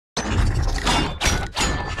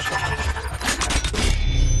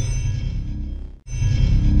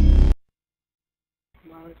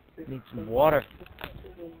Need some water.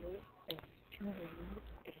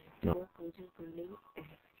 No.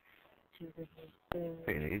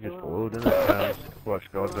 He just loaded it. Watch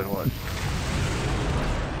God, then watch.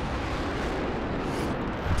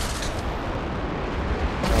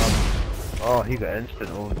 Oh, he got instant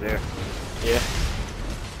owned there. Yeah.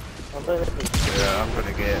 Yeah, I'm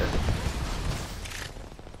gonna get it.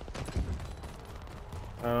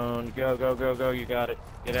 Go, go, go, go, you got it.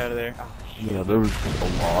 Get out of there. Oh, Yeah, there was a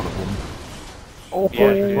lot of them. Oh, yeah,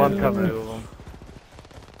 there's one coming. Two of them.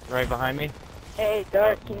 Right behind me. Hey,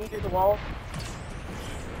 Dark, can you do the wall?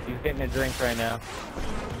 He's getting a drink right now.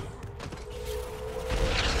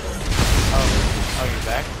 Oh, you're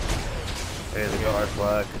back? Hey, they got our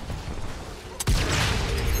flag.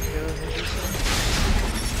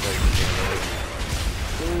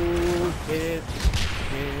 Ooh, hit.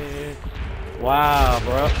 Wow,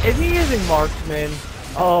 bro. Is he using marksman?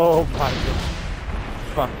 Oh my god.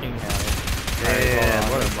 Fucking hell. Yeah,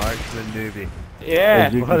 what a marksman newbie.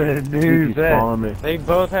 Yeah. What a noob, me. They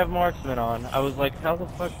both have marksman on. I was like, how the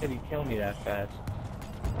fuck did he kill me that fast?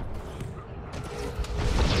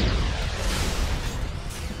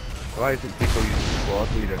 Why isn't people using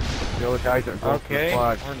squad leader? The other guys that are going for the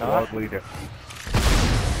flag, or squad not. leader.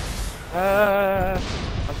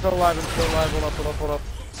 I'm still alive, hold up.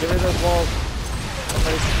 Get rid of those walls.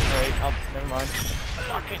 Somebody's right. Oh, never mind.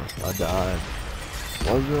 Fucking. I died.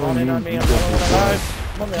 Was there Come on me, I'm alive.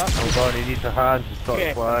 Come on, Hold on, he needs a hand to start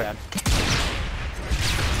the flag.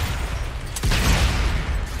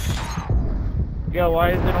 Yo, why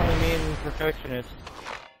is it only me and Perfectionist?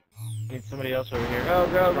 Need somebody else over here. Go,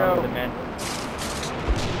 go, go. Man.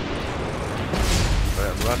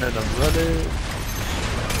 Right, I'm running.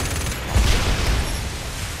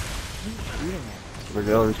 The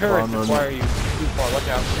gallery's Turrets spawn require running. you too far. Look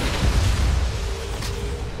out.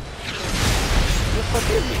 What the fuck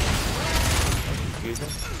is he? That's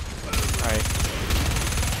confusing. Alright.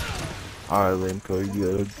 Alright, Limco, you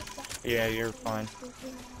good? Yeah, you're fine.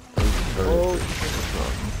 Oh,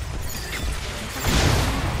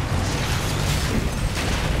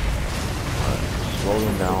 slow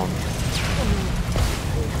them down.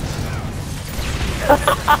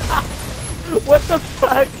 What the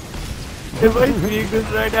fuck? Am I seeing this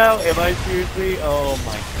right now? Am I seriously? Oh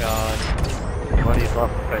my god. Money off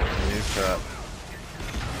the fetching new crap.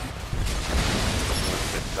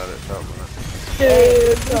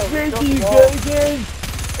 Thank you again.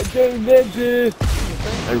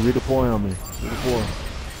 Hey, redeploy on me. Redeploy.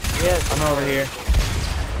 Yes, I'm over here.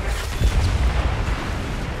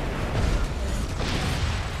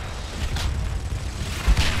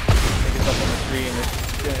 Pick it up on the tree and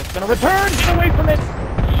it's gonna return! Get away from it!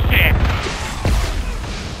 Shit!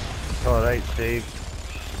 Alright, saved.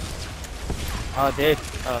 Oh, it did.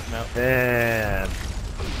 Oh, no. Damn.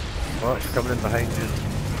 Oh, it's coming in behind you.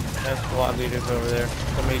 That's squad leaders over there.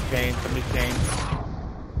 Somebody's chained.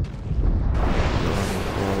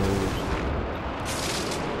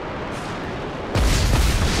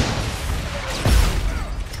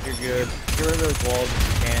 You're good. Get rid of those walls if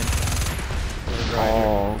you can.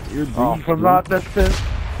 Oh, you're deep, Oh, from dude. that distance?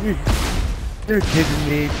 You're kidding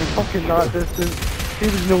me. From fucking that distance? He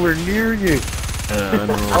was nowhere near you. Yeah, I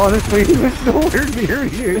know. Honestly, he was nowhere near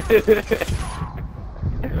you.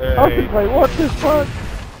 I was like, what the fuck?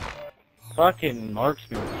 Fucking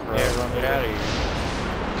marksman, bro. Yeah, run it out of here.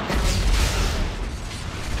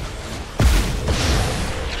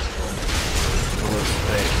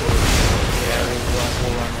 Yeah,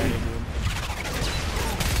 we'll run right into him.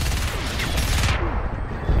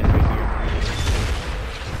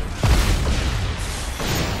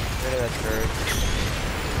 Get rid of that turret.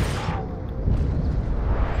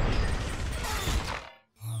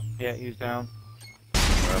 Yeah, he's down.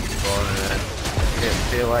 I'm spawning in. Get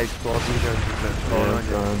daylight squad leader and just spawn on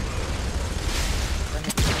you.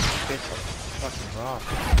 Fucking rock.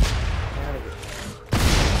 Get out of here.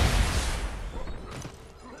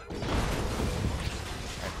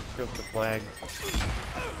 Alright, scope the flag.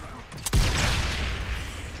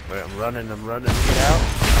 Wait, I'm running. Get out.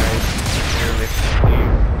 Alright, here, listen to you.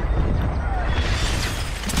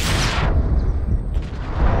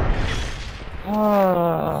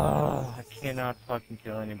 Oh, I cannot fucking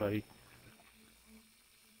kill anybody.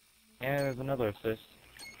 Yeah, there's another assist.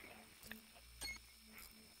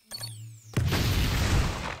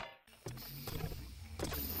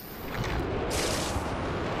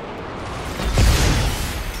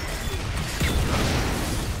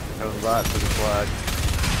 Coming back for the flag.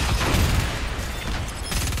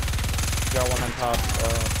 Got one on top.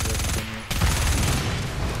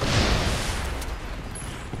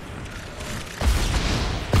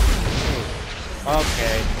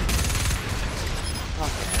 Okay.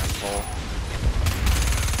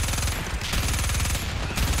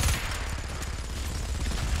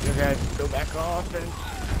 You guys go back off and...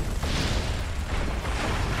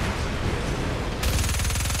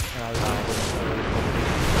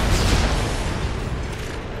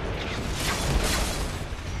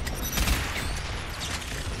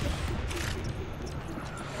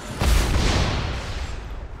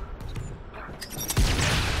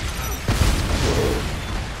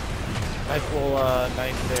 Nice little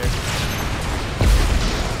knife there.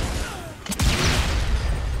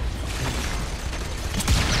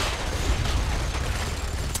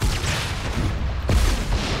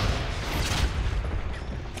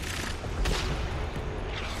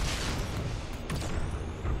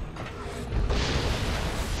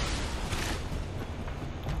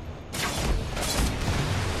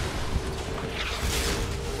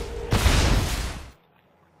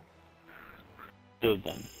 Good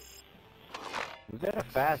then. Was that a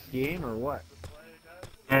fast game or what?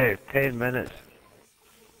 Hey, 10 minutes.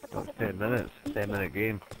 Oh, 10 minutes. 10-minute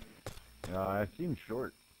game. It seems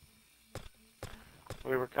short.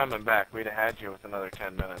 We were coming back. We'd have had you with another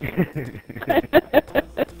 10 minutes.